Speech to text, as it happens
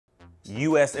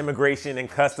U.S. Immigration and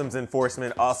Customs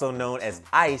Enforcement, also known as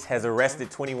ICE, has arrested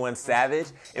 21 Savage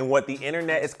in what the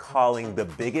internet is calling the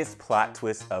biggest plot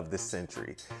twist of the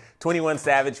century. 21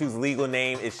 Savage, whose legal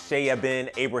name is Sha Yaa Bin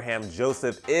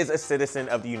Abraham-Joseph, is a citizen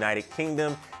of the United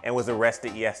Kingdom and was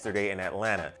arrested yesterday in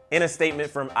Atlanta. In a statement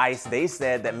from ICE, they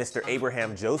said that Mr.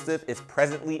 Abraham-Joseph is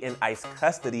presently in ICE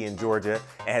custody in Georgia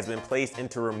and has been placed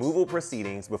into removal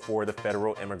proceedings before the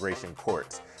federal immigration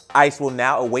courts. ICE will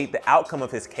now await the outcome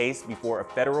of his case before a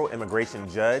federal immigration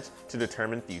judge to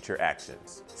determine future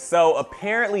actions. So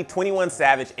apparently 21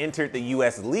 Savage entered the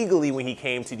US legally when he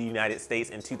came to the United States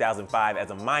in 2005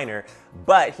 as a minor,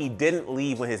 but he didn't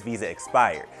leave when his visa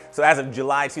expired. So as of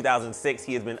July 2006,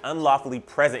 he has been unlawfully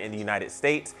present in the United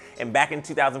States, and back in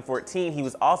 2014, he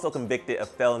was also convicted of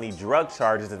felony drug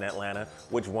charges in Atlanta,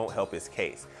 which won't help his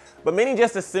case. But many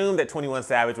just assumed that 21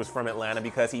 Savage was from Atlanta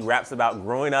because he raps about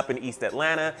growing up in East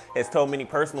Atlanta, has told many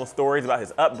personal stories about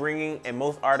his upbringing, and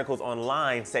most articles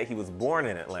online say he was born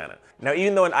in Atlanta. Now,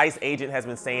 even though an ICE agent has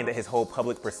been saying that his whole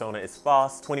public persona is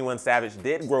false, 21 Savage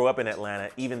did grow up in Atlanta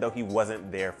even though he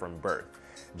wasn't there from birth.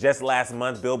 Just last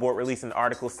month, Billboard released an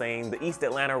article saying the East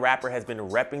Atlanta rapper has been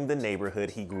repping the neighborhood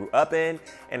he grew up in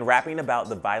and rapping about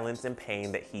the violence and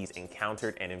pain that he's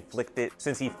encountered and inflicted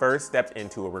since he first stepped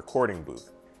into a recording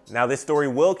booth. Now, this story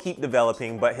will keep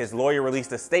developing, but his lawyer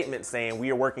released a statement saying, "We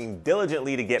are working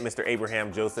diligently to get Mr.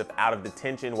 Abraham-Joseph out of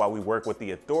detention while we work with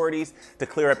the authorities to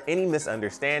clear up any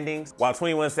misunderstandings." While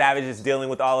 21 Savage is dealing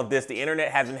with all of this, the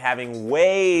internet has been having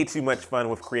way too much fun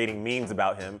with creating memes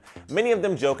about him, many of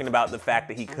them joking about the fact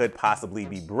that he could possibly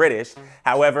be British.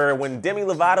 However, when Demi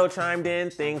Lovato chimed in,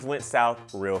 things went south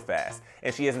real fast,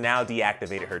 and she has now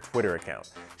deactivated her Twitter account.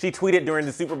 She tweeted during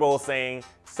the Super Bowl saying,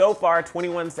 "So far,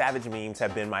 21 Savage memes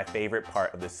have been my favorite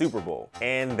part of the Super Bowl."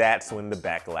 And that's when the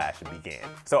backlash began.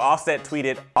 So Offset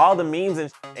tweeted, "All the memes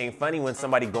and ain't funny when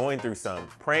somebody going through some.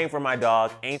 Praying for my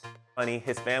dog ain't funny,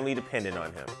 his family dependent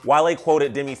on him." Wale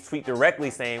quoted Demi's tweet directly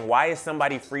saying, "Why is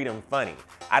somebody freedom funny?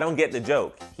 I don't get the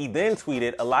joke." He then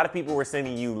tweeted, "A lot of people were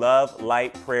sending you love,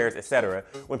 light, prayers, etc.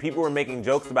 when people were making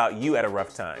jokes about you at a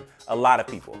rough time. A lot of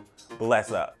people.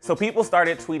 Bless up." So people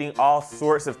started tweeting all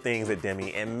sorts of things at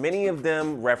Demi, and many of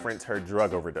them referenced her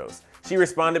drug overdose. She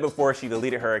responded before she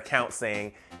deleted her account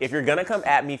saying, "If you're gonna come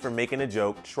at me for making a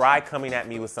joke, try coming at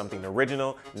me with something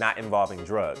original, not involving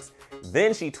drugs."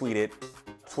 Then she tweeted,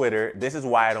 Twitter, "This is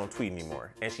why I don't tweet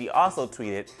anymore." And she also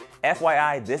tweeted,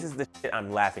 "FYI, this is the shit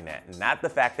I'm laughing at, not the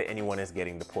fact that anyone is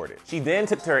getting deported." She then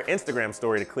took to her Instagram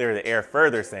story to clear the air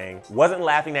further saying, "Wasn't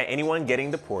laughing at anyone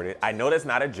getting deported. I know that's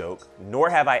not a joke, nor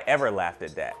have I ever laughed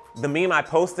at that. The meme I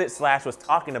posted / was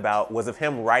talking about was of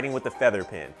him writing with a feather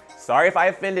pen. Sorry if I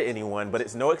offended anyone, but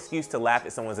it's no excuse to laugh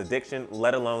at someone's addiction,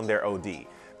 let alone their OD.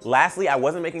 Lastly, I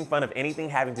wasn't making fun of anything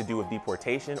having to do with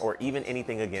deportation or even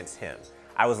anything against him.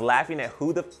 I was laughing at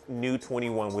who the knew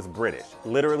 21 was British.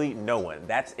 Literally no one.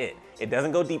 That's it. It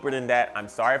doesn't go deeper than that. I'm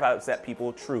sorry if I upset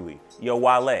people, truly. Yo,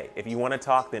 Wale, if you want to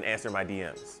talk, then answer my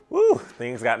DMs." Woo,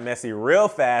 things got messy real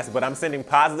fast, but I'm sending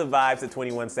positive vibes to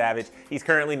 21 Savage. He's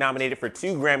currently nominated for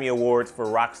 2 Grammy Awards for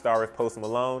Rockstar with Post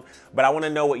Malone. But I want to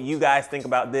know what you guys think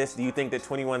about this. Do you think that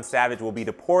 21 Savage will be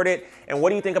deported? And what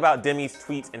do you think about Demi's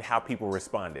tweets and how people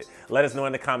responded? Let us know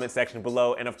in the comment section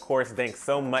below. And of course, thanks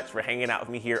so much for hanging out with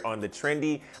me here on The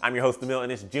Trendy. I'm your host, Emile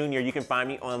Ennis Jr. You can find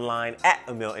me online at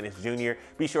Emile Ennis Jr.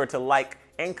 Be sure to like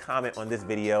and comment on this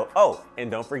video. Oh,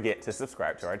 and don't forget to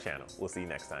subscribe to our channel. We'll see you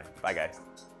next time. Bye, guys.